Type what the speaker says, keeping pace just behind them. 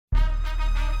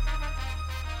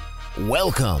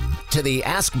Welcome to the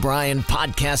Ask Brian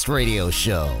podcast radio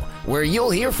show, where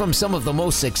you'll hear from some of the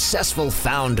most successful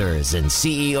founders and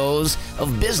CEOs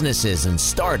of businesses and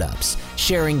startups,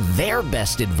 sharing their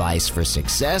best advice for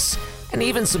success and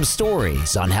even some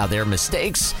stories on how their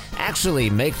mistakes actually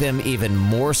make them even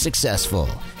more successful.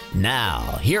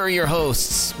 Now, here are your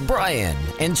hosts, Brian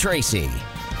and Tracy.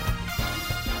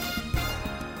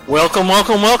 Welcome.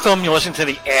 You're listening to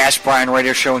the Ask Brian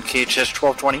radio show in KHS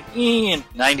 1220 and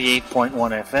 98.1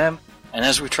 FM. And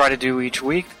as we try to do each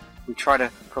week, we try to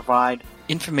provide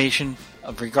information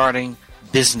regarding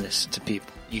business to people.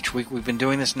 Each week we've been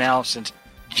doing this now since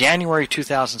January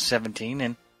 2017.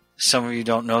 And some of you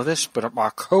don't know this, but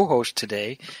our co-host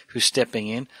today, who's stepping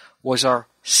in, was our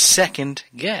second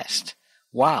guest.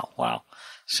 Wow.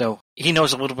 So he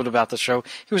knows a little bit about the show.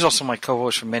 He was also my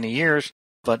co-host for many years,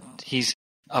 but he's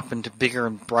up into bigger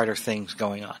and brighter things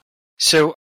going on.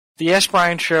 So the Ask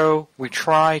Brian show, we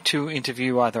try to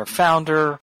interview either a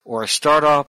founder or a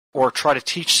startup or try to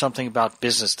teach something about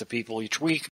business to people each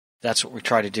week. That's what we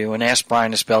try to do. And Ask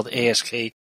Brian is spelled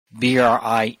ASKBRIEN.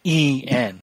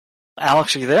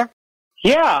 Alex, are you there?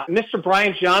 Yeah, Mr.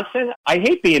 Brian Johnson. I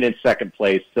hate being in second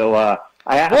place, so I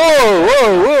have to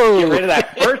get rid of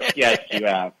that first guest you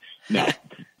have. No.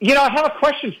 You know, I have a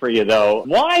question for you, though.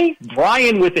 Why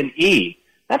Brian with an E?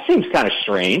 That seems kind of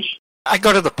strange. I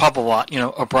go to the pub a lot,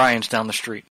 O'Brien's down the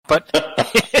street. But,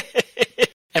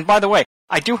 and by the way,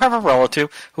 I do have a relative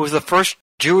who was the first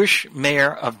Jewish mayor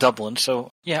of Dublin, so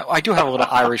yeah, I do have a little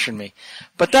Irish in me.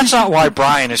 But that's not why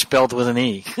Brian is spelled with an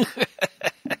E.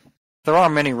 There are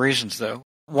many reasons, though.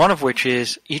 One of which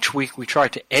is each week we try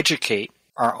to educate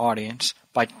our audience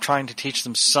by trying to teach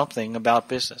them something about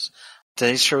business.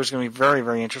 Today's show is going to be very,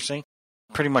 very interesting.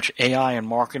 Pretty much AI and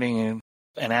marketing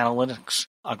and analytics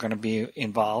are going to be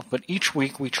involved. But each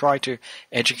week we try to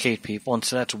educate people, and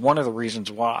so that's one of the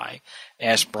reasons why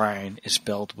Ask Brian is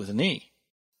spelled with an E.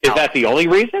 Is that the only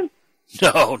reason?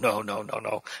 No.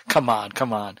 Come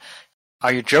on.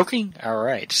 Are you joking? All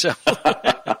right. So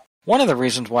one of the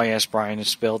reasons why Ask Brian is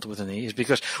spelled with an E is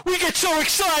because we get so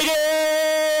excited!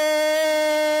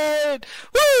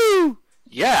 Woo!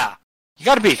 Yeah. You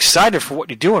got to be excited for what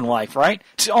you do in life, right?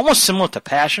 It's almost similar to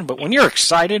passion, but when you're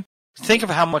excited, think of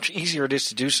how much easier it is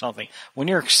to do something. When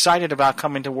you're excited about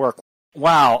coming to work,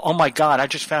 wow, oh my God, I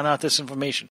just found out this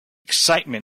information.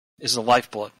 Excitement is the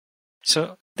lifeblood.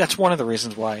 So that's one of the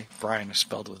reasons why Brian is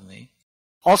spelled with an E.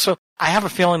 Also, I have a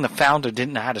feeling the founder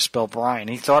didn't know how to spell Brian.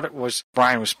 He thought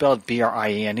Brian was spelled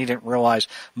B-R-I-A-N. He didn't realize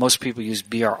most people use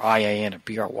B-R-I-A-N or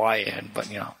B-R-Y-A-N, but,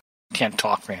 can't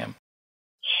talk for him.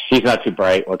 He's not too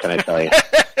bright. What can I tell you?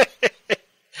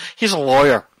 He's a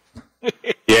lawyer.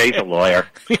 Yeah, he's a lawyer.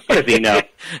 What does he know?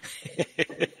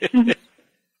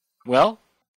 Well,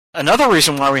 another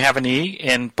reason why we have an E,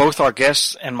 and both our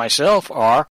guests and myself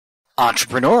are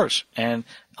entrepreneurs, and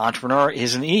entrepreneur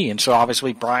is an E, and so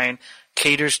obviously Brian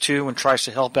caters to and tries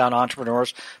to help out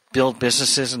entrepreneurs build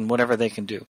businesses and whatever they can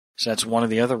do. So that's one of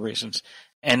the other reasons.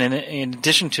 And in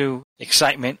addition to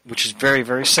excitement, which is very,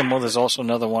 very similar, there's also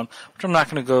another one, which I'm not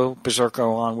going to go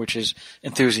berserko on, which is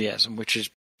enthusiasm, which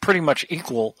is pretty much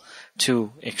equal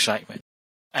to excitement.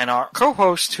 And our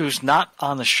co-host, who's not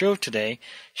on the show today,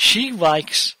 she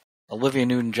likes Olivia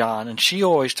Newton-John, and she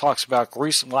always talks about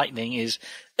grease lightning is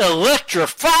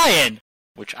electrifying,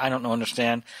 which I don't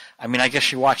understand. I mean, I guess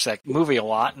she watched that movie a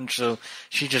lot, and so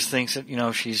she just thinks that,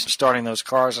 she's starting those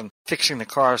cars and fixing the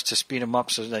cars to speed them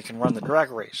up so they can run the drag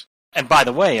race. And by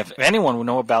the way, if anyone would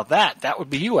know about that would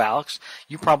be you, Alex.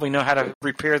 You probably know how to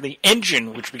repair the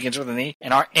engine, which begins with an E,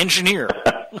 and our engineer.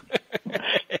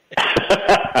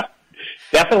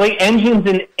 Definitely engines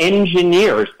and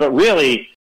engineers, but really,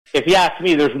 if you ask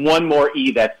me, there's one more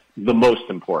E that's the most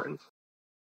important.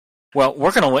 Well,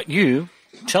 we're going to let you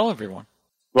tell everyone.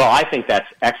 Well, I think that's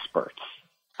experts.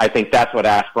 I think that's what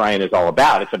Ask Brian is all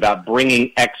about. It's about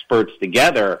bringing experts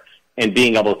together and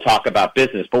being able to talk about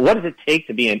business. But what does it take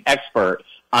to be an expert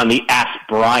on the Ask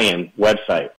Brian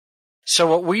website? So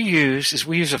what we use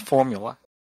a formula.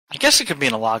 I guess it could be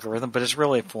in a logarithm, but it's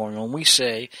really a formula. And we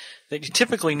say that you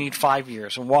typically need 5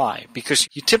 years. And why? Because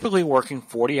you're typically working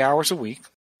 40 hours a week,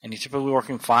 and you're typically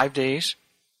working 5 days,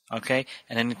 okay?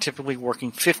 And then you're typically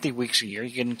working 50 weeks a year.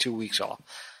 You're getting 2 weeks off.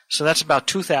 So that's about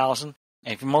 2,000.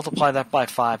 And if you multiply that by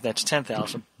 5, that's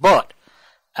 10,000. But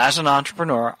as an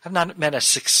entrepreneur, I've not met a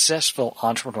successful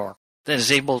entrepreneur that is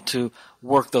able to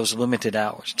work those limited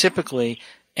hours. Typically,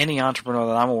 any entrepreneur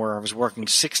that I'm aware of is working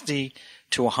 60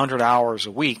 to 100 hours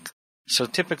a week. So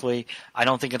typically, I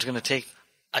don't think it's going to take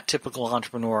a typical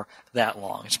entrepreneur that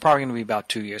long. It's probably going to be about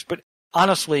 2 years. But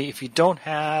honestly, if you don't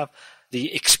have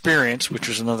the experience, which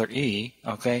was another E,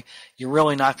 okay, you're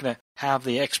really not going to have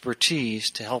the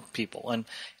expertise to help people. And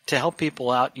to help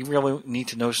people out, you really need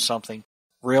to know something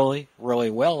really, really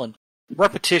well. And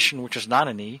repetition, which is not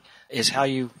an E, is how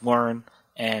you learn,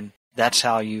 and that's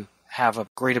how you have a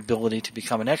great ability to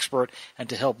become an expert and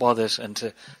to help others and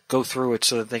to go through it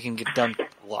so that they can get done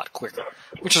a lot quicker,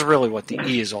 which is really what the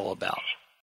E is all about.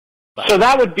 But, so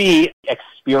that would be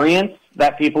experience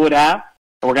that people would have.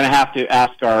 We're going to have to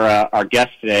ask our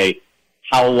guest today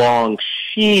how long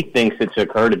she thinks it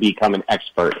took her to become an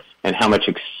expert and how much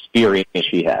experience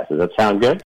she has. Does that sound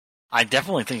good? I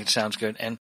definitely think it sounds good.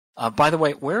 And by the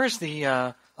way, where is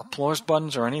the applause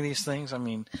buttons or any of these things? I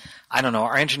mean, I don't know.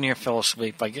 Our engineer fell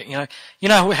asleep. You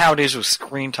know how it is with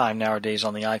screen time nowadays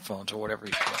on the iPhones or whatever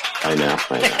he's doing. I know.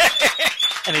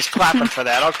 And he's clapping for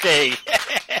that. Okay.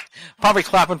 Probably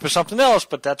clapping for something else,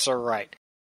 but that's all right.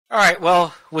 All right,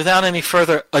 well, without any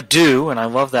further ado, and I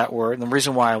love that word, and the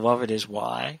reason why I love it is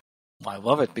why? I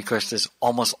love it because there's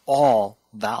almost all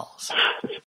vowels.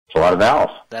 It's a lot of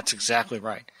vowels. That's exactly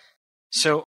right.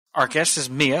 So our guest is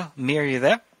Mia. Mia, are you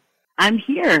there? I'm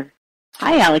here.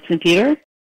 Hi, Alex and Peter.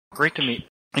 Great to meet.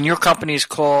 And your company is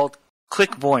called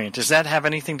Voyant. Does that have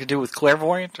anything to do with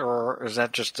clairvoyant, or is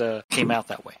that just came out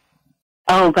that way?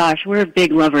 Oh, gosh, we're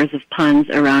big lovers of puns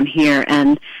around here,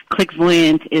 and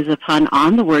Voyant is a pun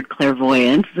on the word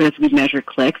clairvoyance, as we measure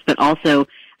clicks, but also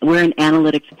we're an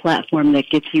analytics platform that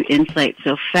gets you insight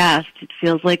so fast it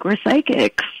feels like we're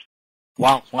psychics.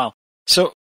 Wow.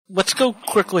 So let's go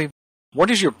quickly. What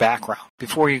is your background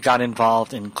before you got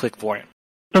involved in Voyant?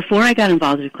 Before I got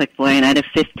involved with Voyant, I had a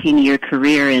 15-year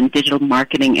career in digital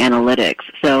marketing analytics,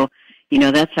 so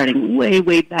that's starting way,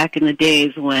 way back in the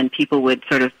days when people would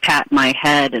sort of pat my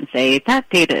head and say, that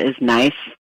data is nice,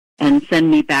 and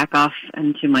send me back off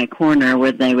into my corner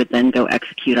where they would then go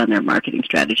execute on their marketing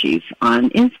strategies on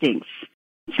instincts.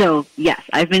 So, yes,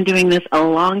 I've been doing this a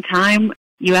long time.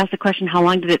 You asked the question, how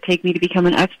long did it take me to become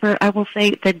an expert? I will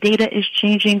say the data is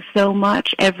changing so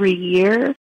much every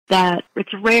year that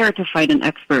it's rare to find an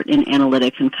expert in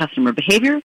analytics and customer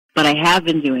behavior, but I have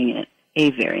been doing it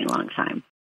a very long time.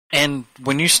 And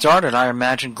when you started, I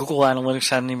imagine Google Analytics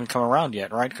hadn't even come around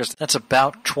yet, right? Because that's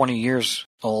about 20 years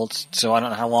old, so I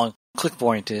don't know how long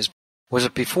Voyant is. Was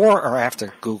it before or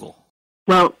after Google?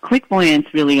 Well,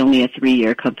 Voyant's really only a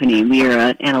 3-year company. We are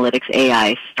an analytics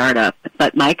AI startup,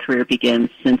 but my career begins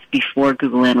since before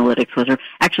Google Analytics was, or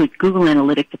actually Google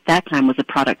Analytics at that time was a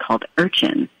product called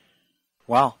Urchin.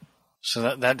 Wow.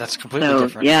 So that's completely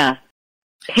different. Yeah.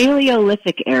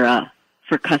 Paleolithic era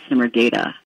for customer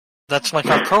data. That's like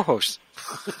our co-host.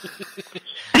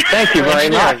 Thank you very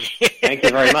much. Thank you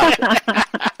very much.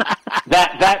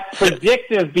 That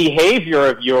predictive behavior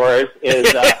of yours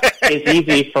is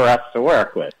easy for us to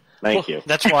work with. Thank you.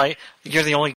 That's why you're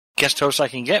the only guest host I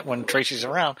can get when Tracy's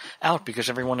out because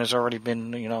everyone has already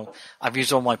been, I've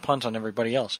used all my puns on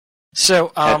everybody else.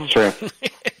 So, that's true.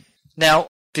 Now,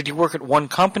 did you work at one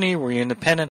company? Were you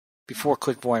independent before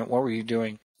Voyant? What were you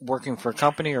doing? Working for a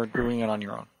company or doing it on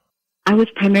your own? I was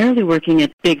primarily working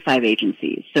at Big Five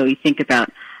agencies. So you think about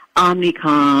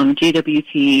Omnicom,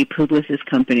 JWT, Publicis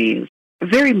companies.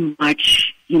 Very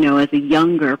much, as a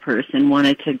younger person,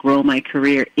 wanted to grow my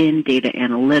career in data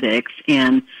analytics.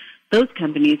 And those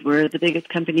companies were the biggest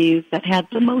companies that had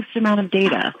the most amount of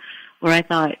data, where I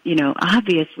thought,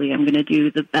 obviously I'm going to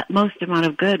do the most amount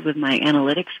of good with my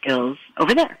analytics skills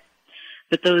over there.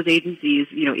 But those agencies,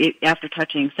 after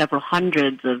touching several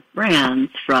hundreds of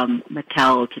brands from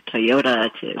Mattel to Toyota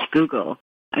to Google,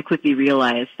 I quickly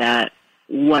realized that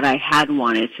what I had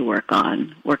wanted to work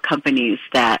on were companies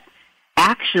that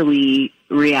actually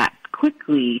react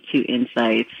quickly to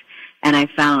insights, and I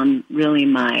found really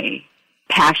my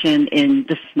passion in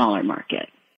the smaller market,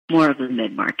 more of the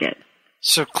mid-market.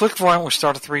 So Voyant was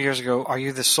started 3 years ago. Are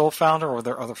you the sole founder or are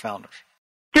there other founders?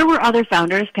 There were other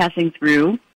founders passing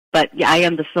through. But yeah, I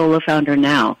am the solo founder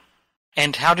now.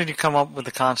 And how did you come up with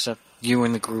the concept, you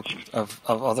and the group of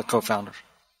other co-founders?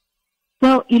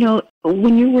 Well,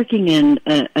 when you're working in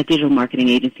a digital marketing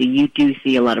agency, you do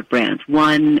see a lot of brands.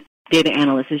 One data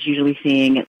analyst is usually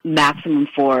seeing maximum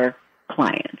 4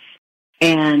 clients.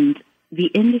 And the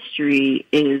industry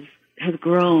has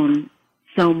grown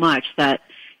so much that,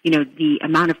 the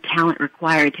amount of talent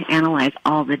required to analyze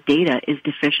all the data is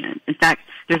deficient. In fact,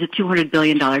 there's a $200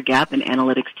 billion gap in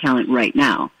analytics talent right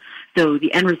now. So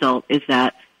the end result is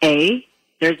that, A,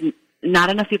 there's not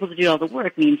enough people to do all the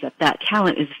work, means that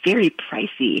talent is very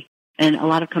pricey, and a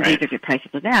lot of companies are get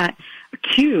pricey for that.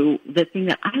 2, the thing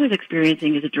that I was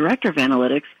experiencing as a director of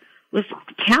analytics was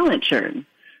talent churn.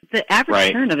 The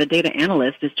average churn of a data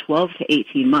analyst is 12 to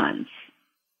 18 months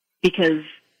because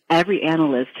every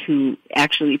analyst who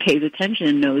actually pays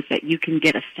attention knows that you can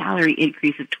get a salary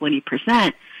increase of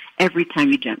 20% every time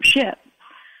you jump ship.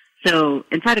 So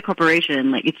inside a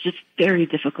corporation, like, it's just very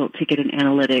difficult to get an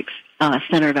analytics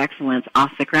center of excellence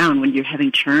off the ground when you're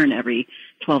having churn every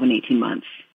 12 and 18 months.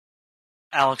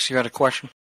 Alex, you had a question?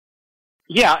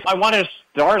 Yeah, I want to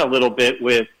start a little bit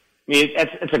with, I mean,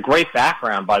 it's a great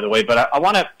background, by the way, but I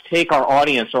want to take our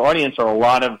audience. Our audience are a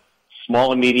lot of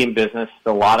small and medium business.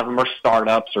 A lot of them are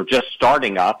startups or just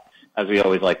starting up, as we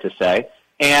always like to say.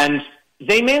 And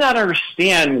they may not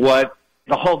understand what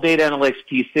the whole data analytics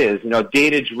piece is,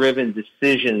 data-driven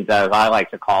decisions, as I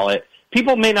like to call it.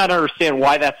 People may not understand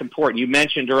why that's important. You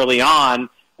mentioned early on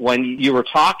when you were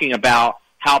talking about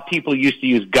how people used to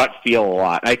use gut feel a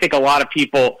lot. And I think a lot of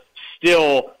people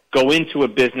still go into a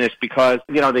business because,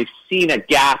 they've seen a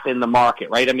gap in the market,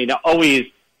 right? I mean, always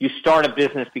you start a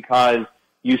business because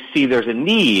you see there's a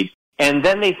need, and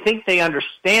then they think they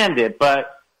understand it,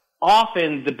 but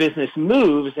often the business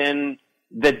moves and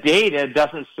the data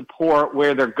doesn't support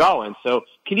where they're going. So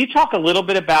can you talk a little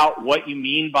bit about what you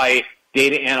mean by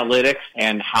data analytics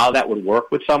and how that would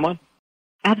work with someone?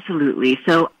 Absolutely.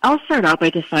 So I'll start out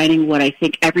by defining what I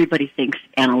think everybody thinks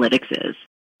analytics is.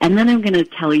 And then I'm going to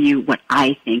tell you what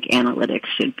I think analytics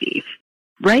should be.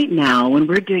 Right now, when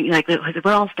we're doing,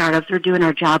 we're all startups, we're doing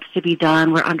our jobs to be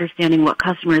done, we're understanding what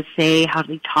customers say, how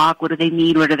they talk, what do they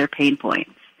need, what are their pain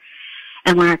points.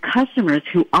 And when our customers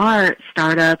who are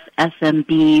startups,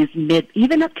 SMBs,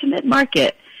 even up to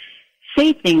mid-market,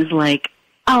 say things like,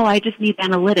 oh, I just need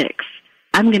analytics.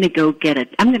 I'm going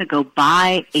to go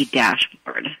buy a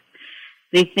dashboard.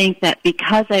 They think that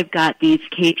because I've got these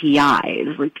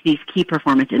KPIs, like these key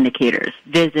performance indicators,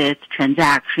 visits,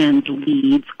 transactions,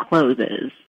 leads,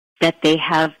 closes, that they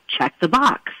have checked the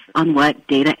box on what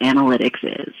data analytics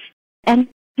is. And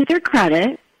to their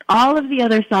credit, all of the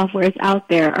other softwares out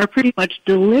there are pretty much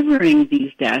delivering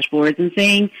these dashboards and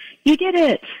saying, you did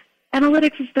it.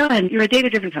 Analytics is done. You're a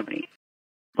data-driven company.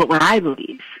 But what I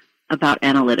believe about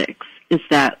analytics is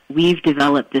that we've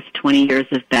developed this 20 years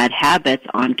of bad habits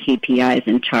on KPIs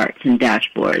and charts and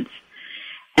dashboards,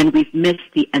 and we've missed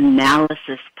the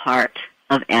analysis part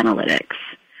of analytics.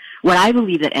 What I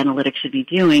believe that analytics should be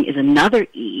doing is another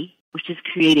E, which is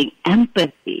creating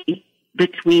empathy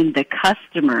between the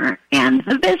customer and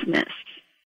the business.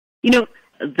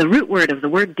 The root word of the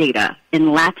word data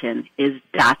in Latin is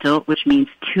dato, which means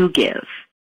to give.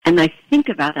 And I think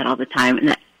about that all the time, and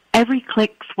that every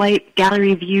click, swipe,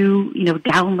 gallery view,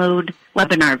 download,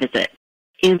 webinar visit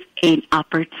is an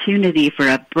opportunity for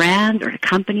a brand or a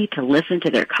company to listen to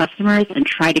their customers and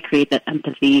try to create that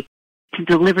empathy to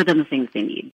deliver them the things they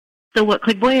need. So what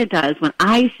Voyant does, when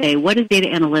I say, what is data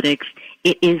analytics,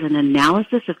 it is an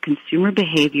analysis of consumer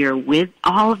behavior with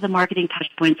all of the marketing touch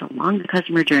points along the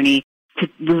customer journey to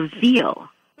reveal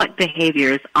what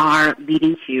behaviors are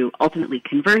leading to ultimately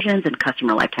conversions and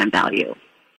customer lifetime value.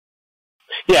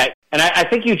 Yeah, and I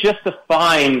think you just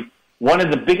defined one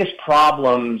of the biggest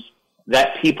problems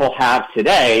that people have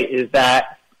today is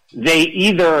that they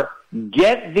either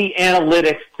get the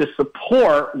analytics to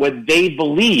support what they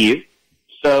believe,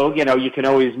 so, you can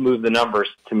always move the numbers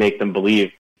to make them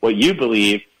believe what you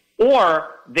believe, or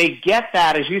they get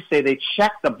that, as you say, they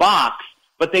check the box,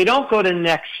 but they don't go to the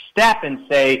next step and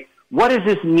say, what does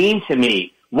this mean to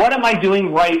me? What am I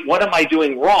doing right? What am I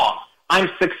doing wrong? I'm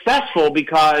successful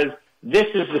because this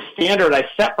is the standard I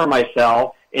set for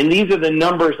myself, and these are the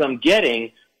numbers I'm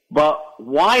getting, but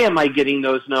why am I getting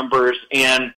those numbers,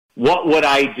 and what would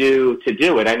I do to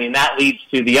do it? I mean, that leads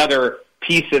to the other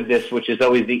piece of this, which is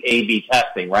always the A/B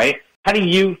testing, right? How do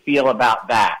you feel about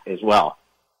that as well?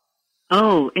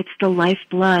 Oh, it's the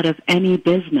lifeblood of any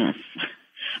business.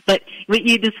 But what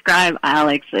you describe,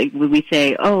 Alex, like when we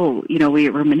say,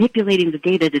 we're manipulating the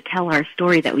data to tell our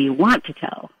story that we want to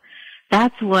tell.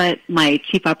 That's what my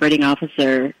Chief Operating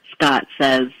Officer, Scott,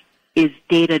 says is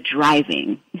data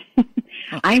driving.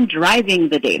 I'm driving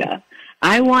the data.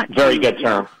 I want Very good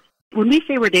term. When we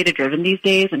say we're data-driven these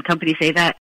days and companies say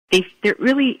that,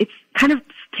 it's kind of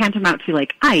tantamount to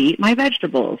like, I eat my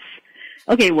vegetables.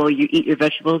 Okay, well, you eat your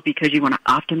vegetables because you want to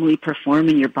optimally perform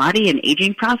in your body and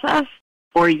aging process,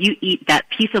 or you eat that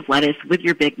piece of lettuce with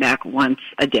your Big Mac once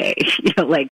a day.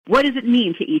 What does it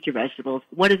mean to eat your vegetables?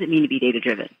 What does it mean to be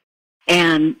data-driven?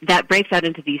 And that breaks out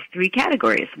into these three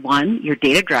categories. One, you're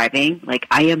data driving, like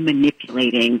I am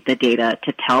manipulating the data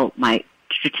to tell my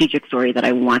strategic story that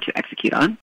I want to execute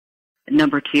on.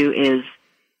 Number two is,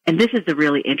 and this is the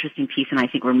really interesting piece, and I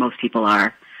think where most people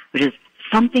are, which is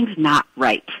something's not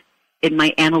right in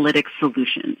my analytics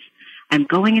solutions. I'm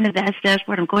going into this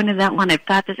dashboard. I'm going into that one. I've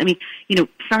got this. I mean,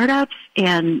 startups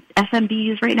and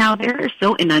SMBs right now, they're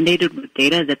so inundated with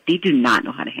data that they do not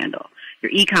know how to handle.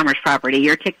 Your e-commerce property,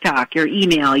 your TikTok, your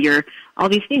email, your all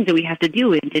these things that we have to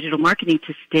do in digital marketing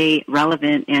to stay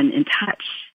relevant and in touch.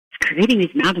 It's creating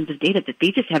these mountains of data that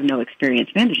they just have no experience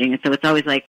managing. And so it's always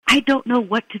like, I don't know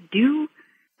what to do,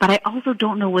 but I also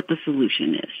don't know what the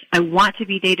solution is. I want to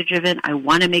be data-driven. I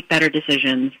want to make better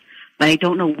decisions, but I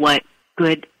don't know what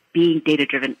good being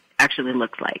data-driven actually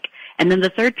looks like. And then the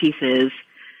third piece is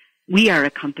we are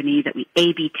a company that we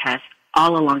A/B test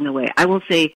all along the way. I will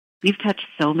say we've touched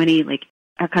so many, like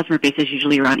our customer base is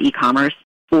usually around e-commerce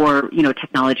or,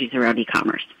 technologies around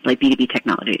e-commerce, like B2B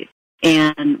technologies.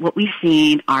 And what we've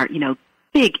seen are,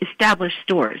 big established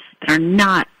stores that are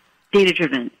not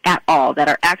data-driven at all, that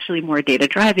are actually more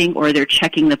data-driving or they're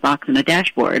checking the box in a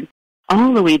dashboard,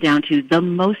 all the way down to the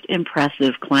most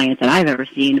impressive client that I've ever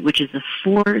seen, which is a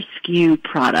 4-SKU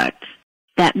product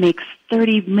that makes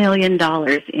 $30 million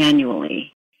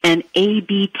annually and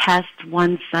A/B tests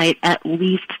one site at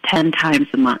least 10 times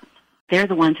a month. They're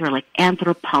the ones who are like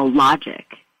anthropologic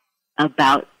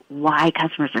about why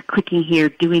customers are clicking here,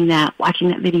 doing that, watching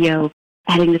that video,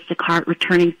 adding this to cart,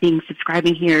 returning things,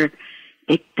 subscribing here.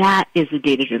 That is a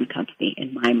data-driven company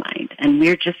in my mind, and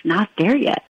we're just not there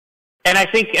yet. And I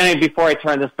think, before I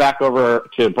turn this back over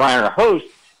to Brian, our host,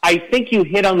 I think you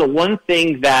hit on the one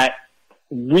thing that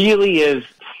really is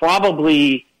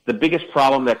probably the biggest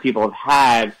problem that people have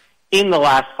had in the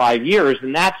last 5 years,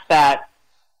 and that's that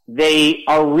they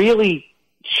are really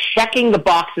checking the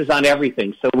boxes on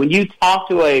everything. So when you talk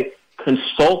to a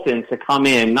consultant to come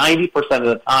in 90% of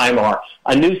the time, or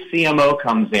a new CMO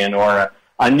comes in, or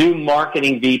a new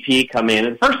marketing VP come in,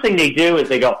 and the first thing they do is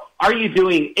they go, are you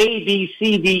doing A, B,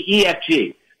 C, D, E, F,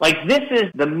 G? Like, this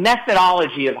is the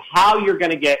methodology of how you're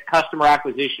going to get customer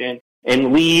acquisition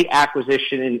and lead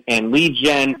acquisition and lead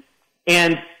gen.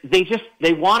 And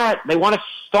they want to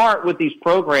start with these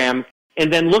programs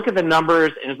and then look at the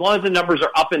numbers. And as long as the numbers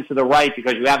are up and to the right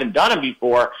because you haven't done them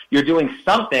before, you're doing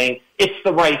something, it's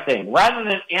the right thing. Rather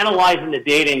than analyzing the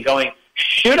data and going,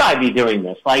 should I be doing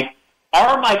this? Like,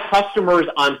 are my customers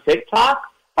on TikTok?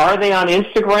 Are they on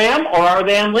Instagram, or are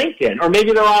they on LinkedIn? Or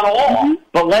maybe they're on all,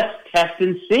 but let's test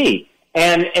and see.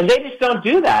 And they just don't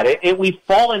do that. We've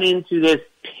fallen into this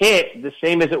pit the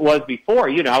same as it was before.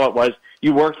 You know how it was.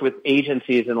 You worked with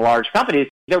agencies and large companies.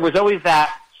 There was always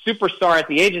that superstar at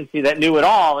the agency that knew it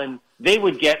all, and they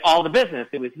would get all the business.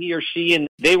 It was he or she, and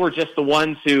they were just the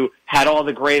ones who had all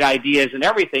the great ideas and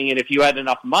everything. And if you had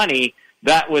enough money,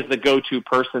 that was the go-to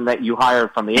person that you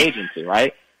hired from the agency,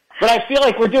 right? But I feel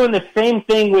like we're doing the same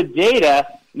thing with data.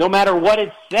 No matter what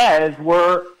it says,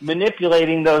 we're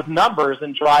manipulating those numbers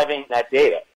and driving that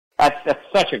data. That's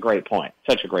such a great point.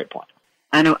 Such a great point.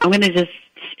 I know. I'm going to just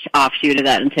offshoot of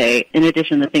that and say, in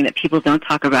addition, the thing that people don't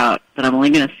talk about that I'm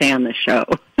only going to say on the show,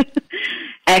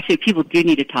 actually people do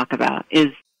need to talk about, is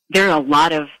there are a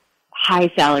lot of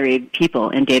high-salaried people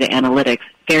in data analytics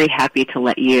very happy to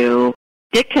let you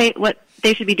dictate what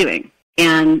they should be doing.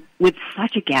 And with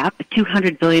such a gap, a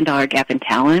 $200 billion gap in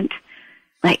talent,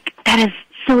 like, that is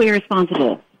so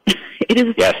irresponsible. It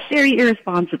is very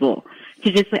irresponsible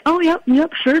to just say, oh, yep,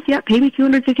 sure, pay me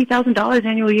 $250,000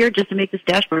 annual year just to make this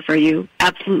dashboard for you.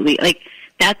 Absolutely. Like,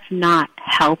 that's not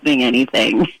helping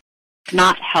anything.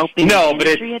 Not helping. No, but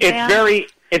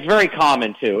it's very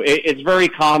common, too. It's very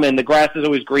common. The grass is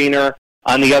always greener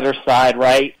on the other side,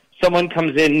 right? Someone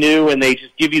comes in new and they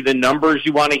just give you the numbers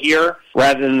you want to hear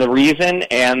rather than the reason,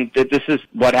 and this is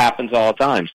what happens all the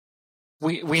time.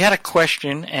 We had a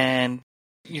question, and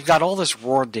you've got all this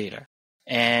raw data,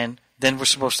 and then we're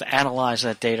supposed to analyze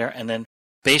that data, and then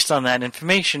based on that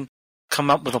information, come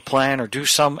up with a plan or do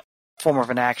some form of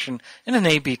an action in an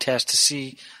A/B test to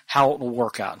see how it will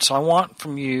work out. So I want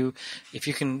from you, if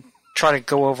you can try to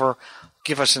go over,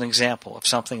 give us an example of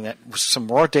something that was some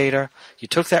raw data. You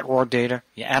took that raw data,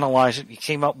 you analyzed it, you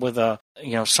came up with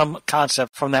some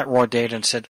concept from that raw data and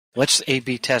said, let's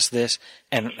A/B test this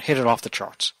and hit it off the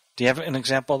charts. Do you have an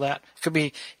example of that? It could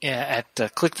be at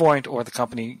Voyant or the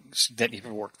company that you've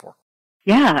worked for.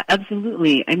 Yeah,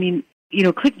 absolutely. I mean,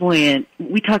 Voyant,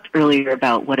 we talked earlier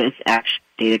about what is actually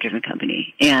a data-driven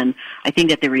company. And I think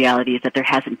that the reality is that there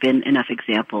hasn't been enough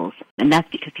examples. And that's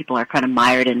because people are kind of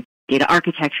mired in data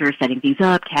architecture, setting things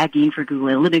up, tagging for Google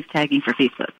Analytics, tagging for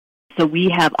Facebook. So we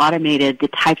have automated the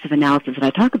types of analysis that I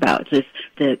talk about. So it's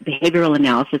the behavioral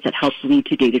analysis that helps lead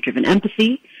to data-driven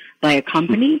empathy by a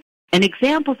company. And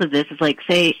examples of this is like,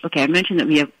 say, okay, I mentioned that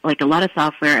we have like a lot of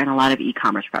software and a lot of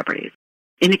e-commerce properties.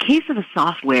 In the case of a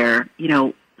software,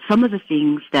 some of the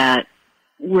things that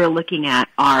we're looking at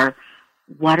are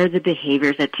what are the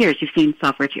behaviors at tiers? You've seen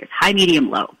software tiers, high, medium,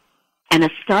 low. And a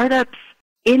startup's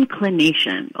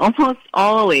inclination almost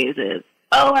always is,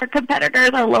 oh, our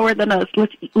competitors are lower than us.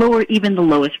 Let's lower even the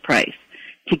lowest price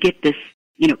to get this,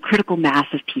 critical mass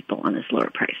of people on this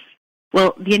lower price.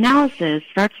 Well, the analysis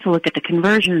starts to look at the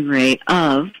conversion rate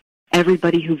of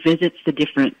everybody who visits the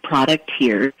different product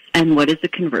tiers and what is the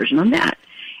conversion on that.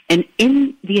 And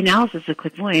in the analysis of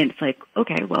ClickVoyant, it's like,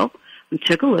 okay, well, we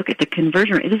took a look at the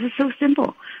conversion rate. This is so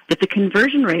simple, but the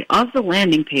conversion rate of the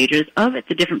landing pages of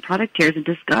the different product tiers and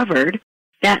discovered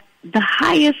that the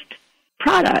highest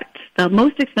product, the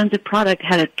most expensive product,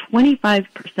 had a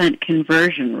 25%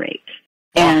 conversion rate.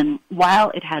 And while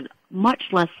it had much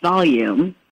less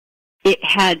volume, it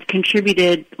had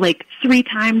contributed like 3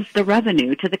 times the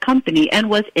revenue to the company and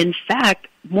was, in fact,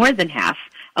 more than half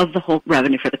of the whole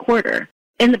revenue for the quarter.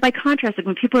 And by contrast, like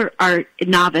when people are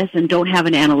novice and don't have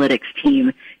an analytics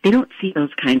team, they don't see those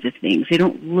kinds of things. They're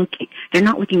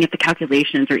not looking at the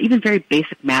calculations or even very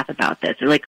basic math about this. They're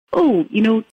like, oh,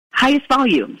 highest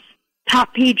volumes,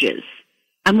 top pages.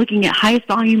 I'm looking at highest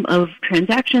volume of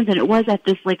transactions, and it was at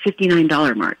this like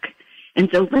 $59 mark. And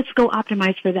so let's go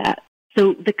optimize for that.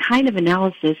 So the kind of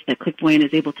analysis that ClickVoyant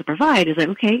is able to provide is like,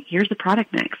 okay, here's the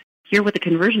product mix. Here are what the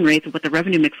conversion rates and what the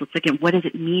revenue mix looks like, and what does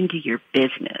it mean to your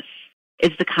business?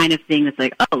 It's the kind of thing that's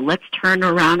like, oh, let's turn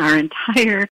around our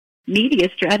entire media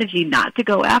strategy not to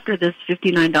go after this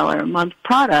 $59 a month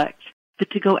product,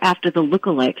 but to go after the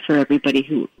lookalikes for everybody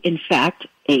who, in fact,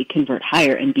 A, convert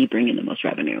higher, and B, bring in the most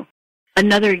revenue.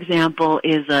 Another example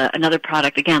is another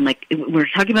product. Again, like we're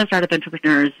talking about startup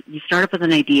entrepreneurs. You start up with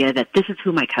an idea that this is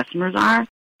who my customers are,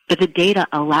 but the data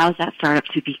allows that startup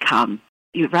to become.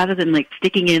 Rather than like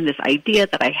sticking in this idea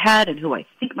that I had and who I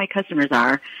think my customers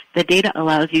are, the data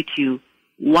allows you to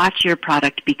watch your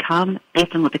product become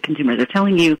based on what the consumers are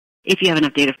telling you if you have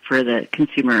enough data for the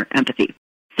consumer empathy.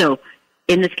 So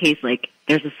in this case, like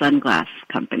there's a sunglass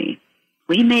company.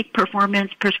 We make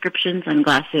performance prescription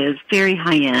sunglasses, very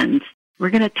high end. We're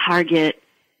going to target,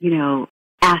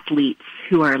 athletes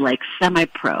who are like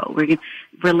semi-pro.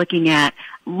 We're looking at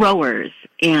rowers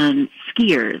and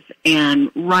skiers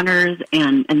and runners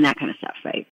and that kind of stuff,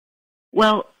 right?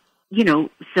 Well,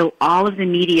 so all of the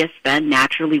media spend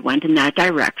naturally went in that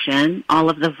direction. All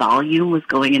of the volume was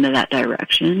going into that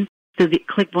direction. So the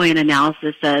ClickVoyant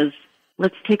analysis says,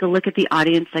 let's take a look at the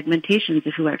audience segmentations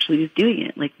of who actually is doing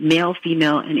it, like male,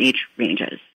 female, and age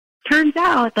ranges. Turns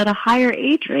out that a higher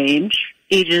age range,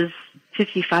 ages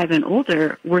 55 and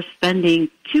older, were spending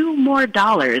 $2 more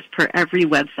per every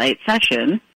website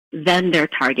session than their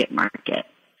target market.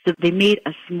 So they made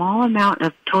a small amount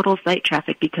of total site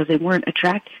traffic because they weren't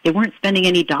spending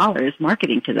any dollars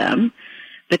marketing to them,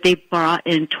 but they brought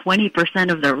in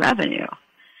 20% of their revenue.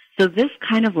 So this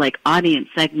kind of like audience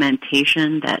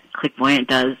segmentation that ClickVoyant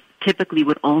does typically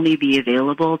would only be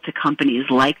available to companies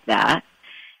like that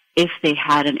if they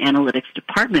had an analytics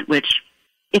department, which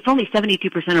if only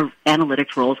 72% of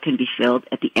analytics roles can be filled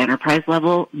at the enterprise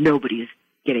level, nobody's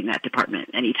getting that department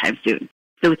anytime soon.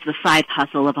 So it's the side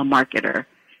hustle of a marketer.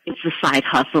 It's the side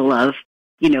hustle of,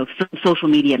 some social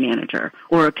media manager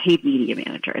or a paid media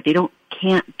manager. They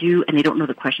can't do, and they don't know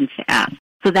the questions to ask.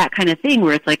 So that kind of thing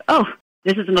where it's like, oh,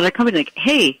 this is another company like,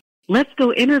 hey, let's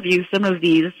go interview some of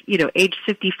these, age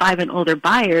 55 and older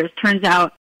buyers. Turns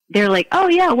out they're like, oh,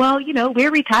 yeah, well,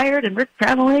 we're retired and we're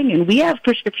traveling and we have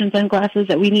prescription sunglasses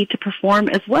that we need to perform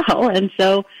as well. And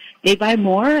so they buy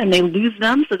more and they lose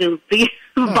them, so they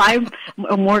buy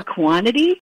more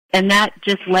quantity. And that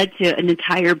just led to an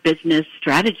entire business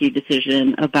strategy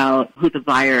decision about who the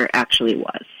buyer actually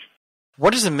was.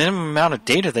 What is the minimum amount of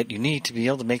data that you need to be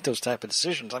able to make those type of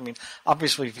decisions? I mean,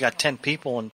 obviously, if you've got 10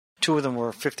 people and 2 of them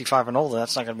were 55 and older,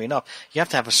 that's not going to be enough. You have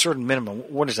to have a certain minimum.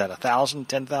 What is that, 1,000,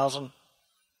 10,000?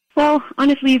 Well,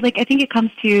 honestly, I think it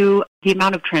comes to the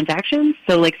amount of transactions.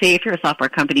 So, say if you're a software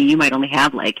company, you might only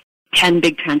have 10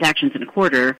 big transactions in a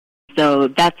quarter. So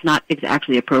that's not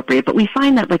exactly appropriate. But we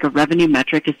find that a revenue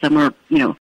metric is somewhere,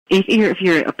 if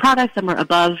you're a product somewhere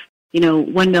above,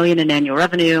 1 million in annual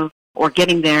revenue or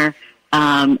getting there,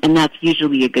 and that's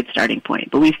usually a good starting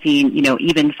point. But we've seen,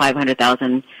 even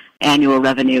 500,000 annual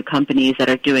revenue companies that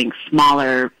are doing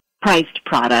smaller priced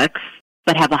products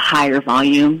but have a higher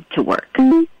volume to work.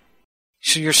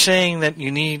 So you're saying that you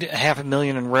need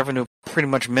 $500,000 in revenue, pretty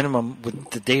much minimum, with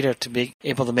the data to be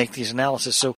able to make these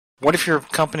analysis. So what if you're a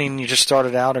company and you just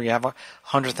started out or you have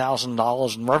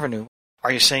 $100,000 in revenue?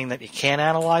 Are you saying that you can't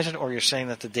analyze it, or you're saying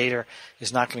that the data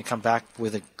is not going to come back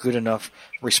with a good enough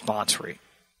response rate?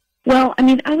 Well,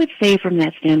 I would say from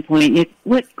that standpoint,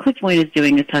 what ClickVoyant is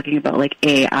doing is talking about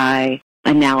AI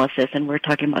analysis, and we're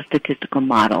talking about statistical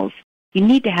models. You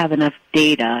need to have enough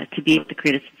data to be able to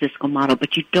create a statistical model,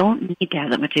 but you don't need to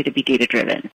have that much data to be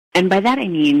data-driven. And by that I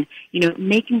mean,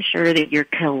 making sure that you're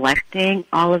collecting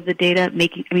all of the data,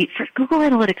 for Google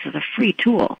Analytics is a free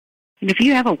tool. And if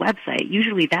you have a website,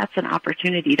 usually that's an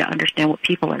opportunity to understand what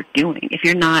people are doing. If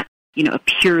you're not, a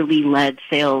purely led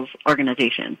sales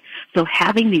organization. So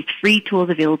having these free tools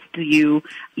available to you,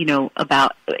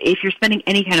 about if you're spending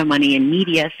any kind of money in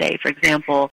media, say, for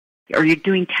example, or you're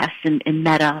doing tests in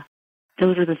Meta,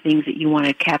 those are the things that you want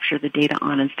to capture the data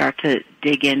on and start to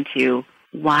dig into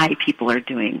why people are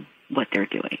doing what they're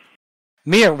doing.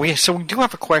 Mia, we do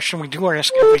have a question. We do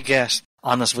ask every guest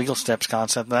on this legal steps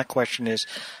concept, and that question is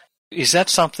that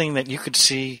something that you could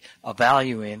see a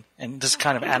value in? And this is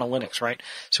kind of analytics, right?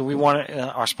 So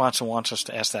our sponsor wants us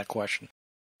to ask that question.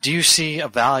 Do you see a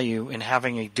value in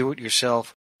having a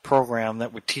do-it-yourself program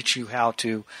that would teach you how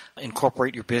to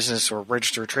incorporate your business or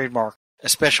register a trademark,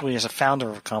 especially as a founder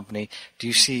of a company? Do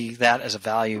you see that as a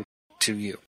value to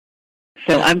you?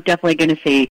 So I'm definitely going to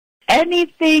say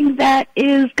anything that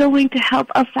is going to help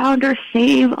a founder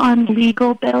save on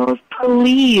legal bills,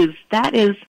 please. That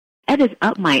is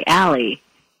up my alley.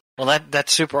 Well,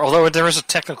 that's super. Although there is a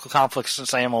technical conflict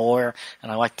since I am a lawyer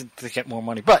and I like to get more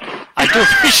money. But I do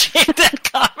appreciate that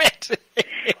comment.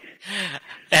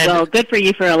 Well, good for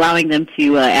you for allowing them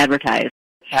to advertise.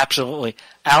 Absolutely.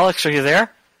 Alex, are you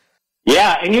there?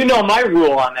 Yeah, and my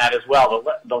rule on that as well.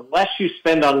 The less you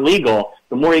spend on legal,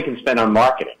 the more you can spend on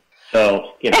marketing.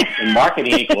 So, and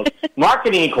marketing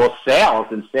equals sales,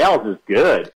 and sales is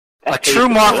good. A true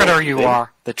marketer you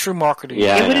are. The true marketer you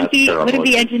are. Yeah, would it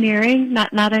be engineering,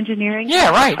 not engineering?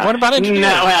 Yeah, right. What about engineering?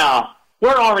 No, well,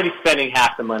 we're already spending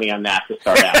half the money on that to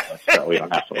start out with, so we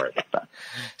don't have to worry about that.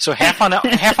 So half on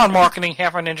marketing,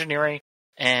 half on engineering,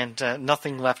 and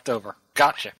nothing left over.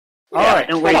 Gotcha. All right.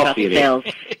 Don't worry about the sales.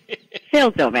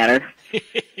 Sales don't matter.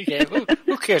 Yeah,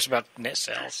 who cares about net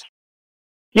sales?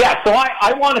 Yeah, so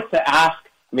I wanted to ask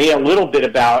me a little bit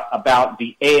about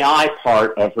the AI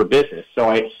part of her business. So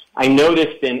I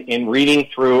noticed in reading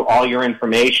through all your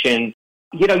information,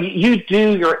 you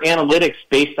do your analytics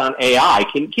based on AI.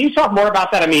 Can you talk more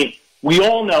about that? I mean, we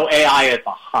all know AI is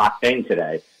a hot thing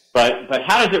today, but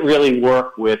how does it really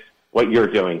work with what you're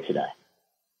doing today?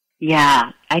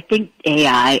 Yeah, I think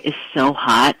AI is so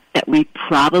hot that we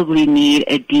probably need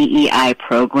a DEI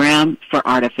program for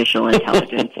artificial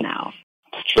intelligence now.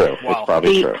 It's true. Wow. It's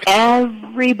probably true.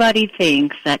 Everybody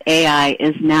thinks that AI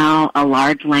is now a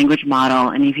large language model,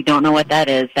 and if you don't know what that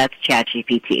is, that's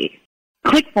ChatGPT.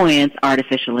 Voyant's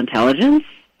artificial intelligence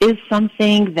is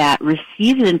something that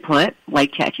receives input,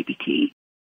 like ChatGPT,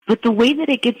 but the way that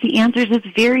it gets the answers is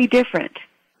very different.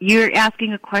 You're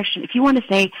asking a question. If you want to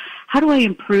say, how do I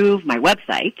improve my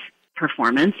website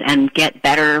performance and get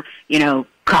better,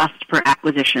 cost per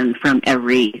acquisition from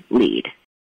every lead?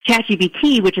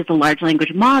 ChatGPT, which is a large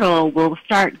language model, will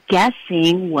start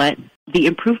guessing what the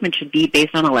improvement should be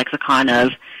based on a lexicon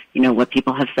of, what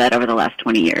people have said over the last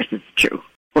 20 years is true.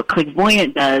 What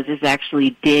Voyant does is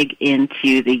actually dig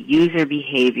into the user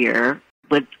behavior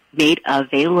made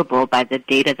available by the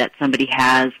data that somebody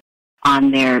has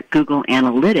on their Google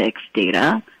Analytics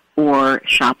data or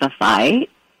Shopify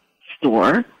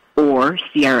store or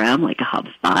CRM like a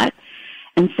HubSpot,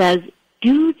 and says,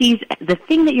 the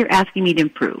thing that you're asking me to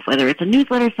improve, whether it's a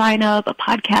newsletter sign up, a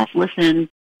podcast listen,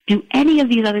 do any of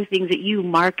these other things that you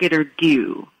market or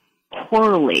do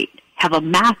correlate, have a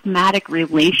mathematic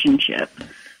relationship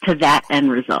to that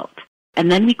end result?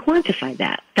 And then we quantify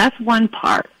that. That's one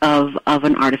part of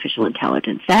an artificial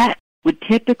intelligence. That would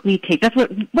typically take, that's what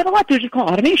a lot of people just call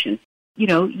automation. We're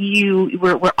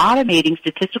automating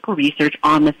statistical research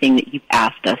on the thing that you've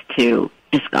asked us to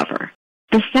discover.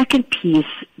 The second piece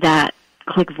that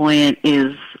Voyant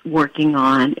is working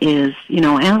on is,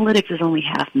 analytics is only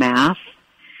half math.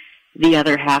 The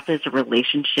other half is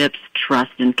relationships,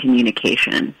 trust, and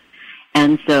communication.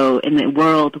 And so in the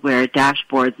world where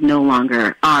dashboards no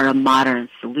longer are a modern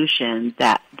solution,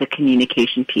 that the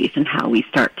communication piece and how we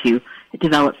start to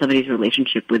develop somebody's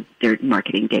relationship with their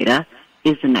marketing data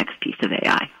is the next piece of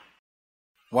AI.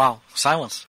 Wow,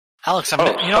 silence. Alex, I've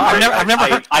never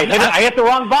heard. I hit the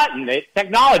wrong button. It's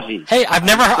technology. Hey, I've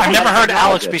never heard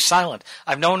Alex be silent.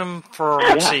 I've known him for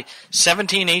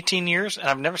 17, 18 years, and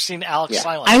I've never seen Alex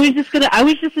silent. I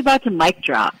was just about to mic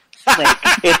drop.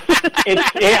 I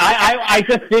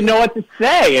just didn't know what to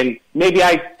say, and maybe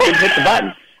I couldn't hit the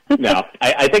button. No,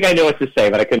 I think I know what to say,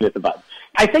 but I couldn't hit the button.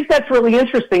 I think that's really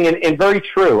interesting and very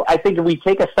true. I think if we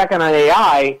take a second on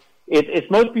AI, it's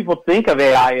most people think of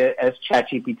AI as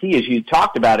ChatGPT, as you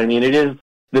talked about. I mean, it is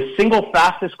the single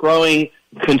fastest growing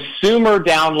consumer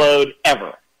download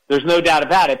ever. There's no doubt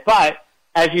about it. But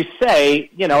as you say,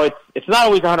 it's not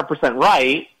always 100%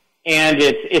 right, and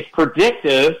it's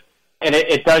predictive, and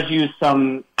it does use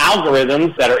some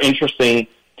algorithms that are interesting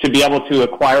to be able to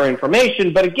acquire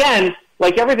information. But again,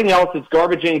 like everything else, it's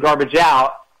garbage in, garbage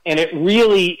out, and it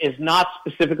really is not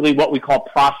specifically what we call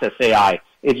process AI.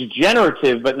 It's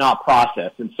generative, but not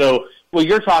process. And so what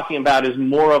you're talking about is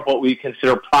more of what we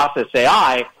consider process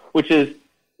AI, which is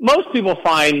most people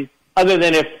find, other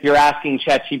than if you're asking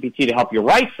ChatGPT to help you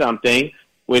write something,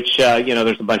 which,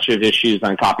 there's a bunch of issues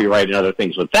on copyright and other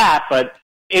things with that, but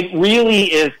it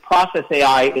really is, process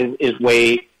AI is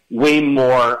way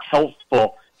more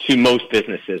helpful to most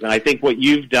businesses. And I think what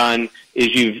you've done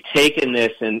is you've taken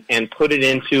this and put it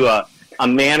into a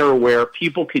manner where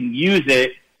people can use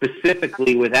it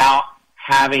specifically without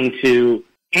having to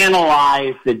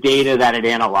analyze the data that it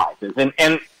analyzes.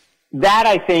 And that,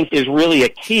 I think, is really a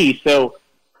key. So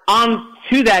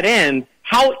to that end,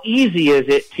 how easy is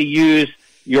it to use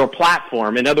your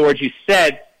platform? In other words, you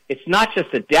said it's not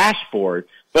just a dashboard,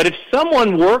 but if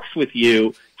someone works with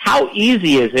you, how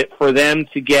easy is it for them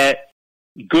to get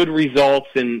good results,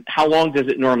 and how long does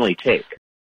it normally take?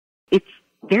 It's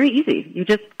very easy. You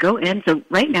just go in. So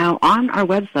right now on our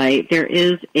website, there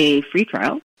is a free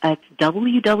trial. It's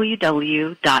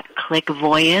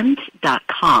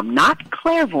www.clickvoyant.com, not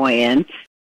clairvoyant,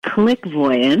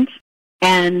 clickvoyant.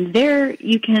 And there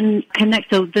you can connect.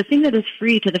 So the thing that is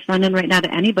free to the front end right now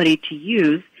to anybody to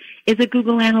use is a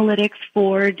Google Analytics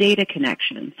for data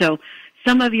connection. So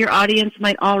some of your audience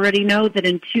might already know that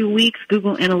in 2 weeks,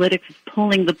 Google Analytics is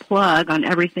pulling the plug on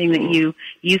everything that you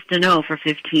used to know for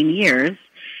 15 years.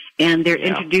 And they're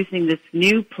introducing this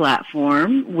new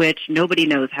platform, which nobody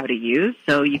knows how to use.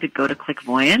 So you could go to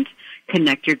ClickVoyant,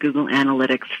 connect your Google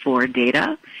Analytics for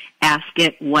data, ask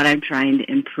it what I'm trying to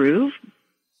improve,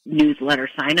 newsletter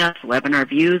signups, webinar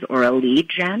views, or a lead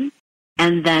gen,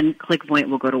 and then ClickVoyant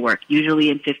will go to work, usually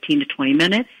in 15 to 20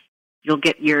 minutes. You'll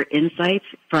get your insights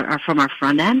from our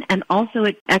front end, and also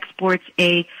it exports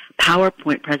a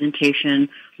PowerPoint presentation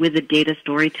with a data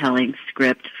storytelling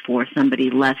script for somebody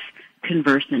less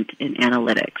conversant in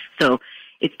analytics. So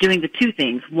it's doing the two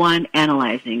things. One,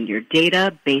 analyzing your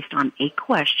data based on a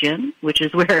question, which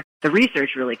is where the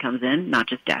research really comes in, not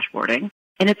just dashboarding.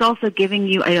 And it's also giving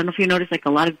you, I don't know if you noticed, like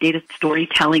a lot of data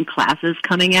storytelling classes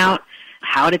coming out,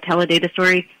 how to tell a data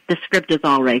story. The script is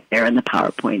all right there in the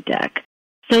PowerPoint deck.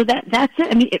 So that's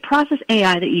it. I mean, process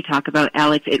AI that you talk about,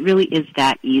 Alex, it really is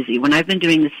that easy. When I've been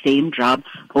doing the same job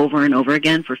over and over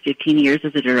again for 15 years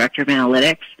as a director of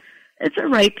analytics, it's a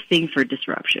ripe thing for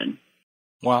disruption.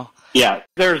 Wow. Yeah,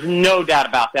 there's no doubt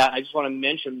about that. I just want to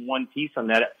mention one piece on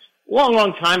that. A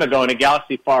long time ago in a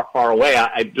galaxy far, far away,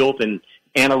 I built an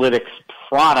analytics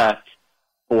product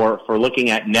for looking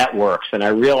at networks, and I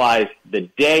realized the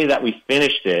day that we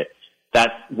finished it,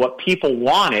 that what people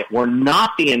wanted were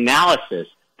not the analysis,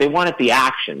 they wanted the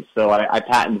action. So I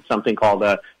patented something called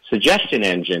a suggestion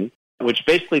engine, which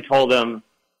basically told them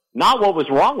not what was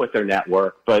wrong with their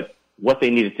network, but what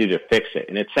they needed to do to fix it.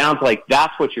 And it sounds like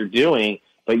that's what you're doing,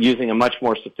 but using a much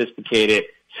more sophisticated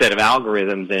set of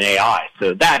algorithms and AI.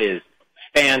 So that is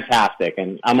fantastic,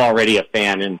 and I'm already a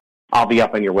fan, and I'll be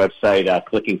up on your website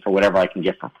clicking for whatever I can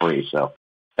get for free. So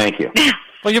thank you.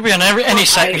 Well, you'll be on any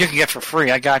site you can get for free.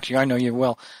 I got you. I know you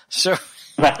will. So,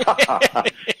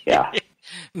 yeah.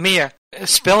 Mia,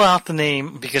 spell out the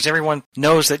name, because everyone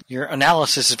knows that your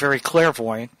analysis is very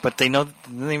clairvoyant, but they know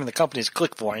the name of the company is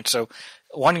ClickVoyant. So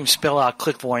why don't you spell out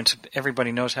ClickVoyant so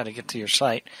everybody knows how to get to your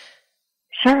site?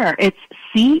 Sure. It's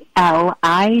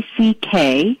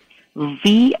ClickVoyant.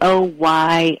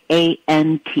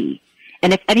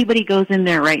 And if anybody goes in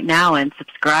there right now and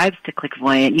subscribes to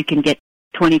ClickVoyant, you can get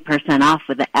 20% off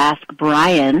with the Ask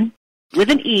Brian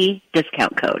with an E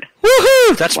discount code.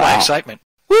 Woohoo! That's my excitement.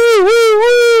 Woo, woo,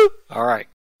 woo! All right.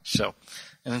 So,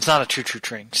 and it's not a choo-choo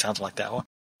train. Sounds like that one.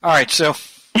 All right. So,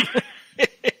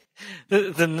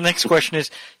 the next question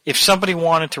is, if somebody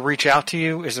wanted to reach out to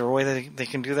you, is there a way that they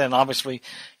can do that? And obviously,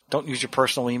 don't use your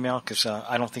personal email, because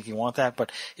I don't think you want that.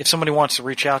 But if somebody wants to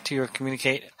reach out to you or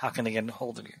communicate, how can they get a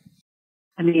hold of you?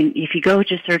 I mean, if you go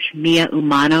just search Mia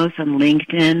Umanos on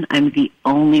LinkedIn, I'm the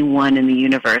only one in the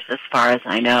universe as far as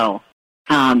I know.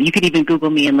 You could even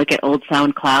Google me and look at old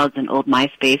SoundClouds and old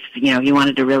MySpace. You know, if you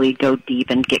wanted to really go deep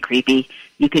and get creepy,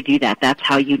 you could do that. That's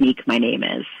how unique my name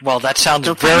is. Well, that sounds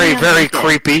very, very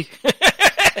creepy.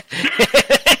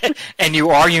 And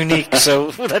you are unique,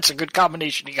 so that's a good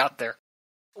combination you got there.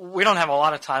 We don't have a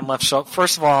lot of time left, so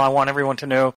first of all, I want everyone to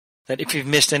know that if you've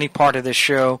missed any part of this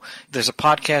show, there's a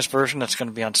podcast version that's going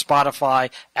to be on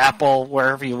Spotify, Apple,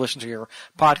 wherever you listen to your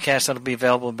podcast. That'll be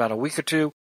available in about a week or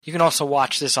two. You can also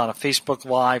watch this on a Facebook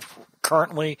Live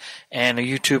currently and a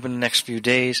YouTube in the next few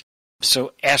days.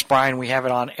 So Ask Brian, we have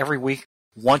it on every week,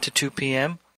 1 to 2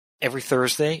 p.m. every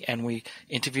Thursday, and we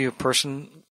interview a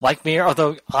person like me,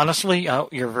 although honestly,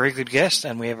 you're a very good guest,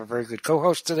 and we have a very good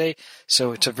co-host today.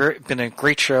 So it's been a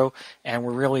great show, and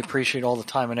we really appreciate all the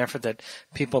time and effort that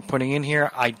people are putting in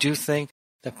here. I do think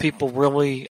that people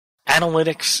really,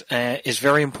 analytics is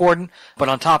very important, but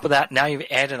on top of that, now you've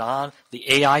added on the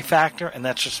AI factor, and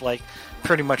that's just like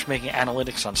pretty much making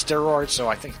analytics on steroids. So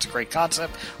I think it's a great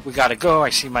concept. We got to go. I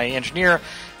see my engineer,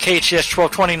 KHS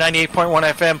 1220, 98.1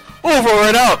 FM, over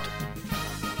and out.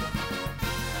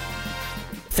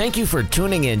 Thank you for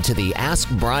tuning in to the Ask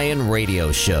Brian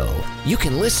radio show. You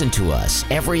can listen to us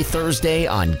every Thursday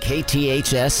on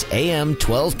KTHS AM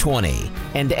 1220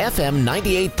 and FM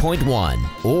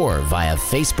 98.1 or via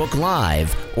Facebook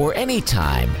Live or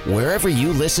anytime wherever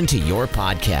you listen to your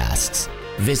podcasts.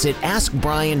 Visit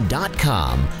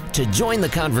AskBrian.com to join the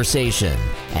conversation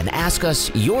and ask us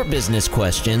your business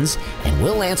questions, and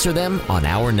we'll answer them on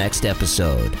our next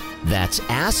episode. That's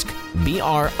AskBrien.com.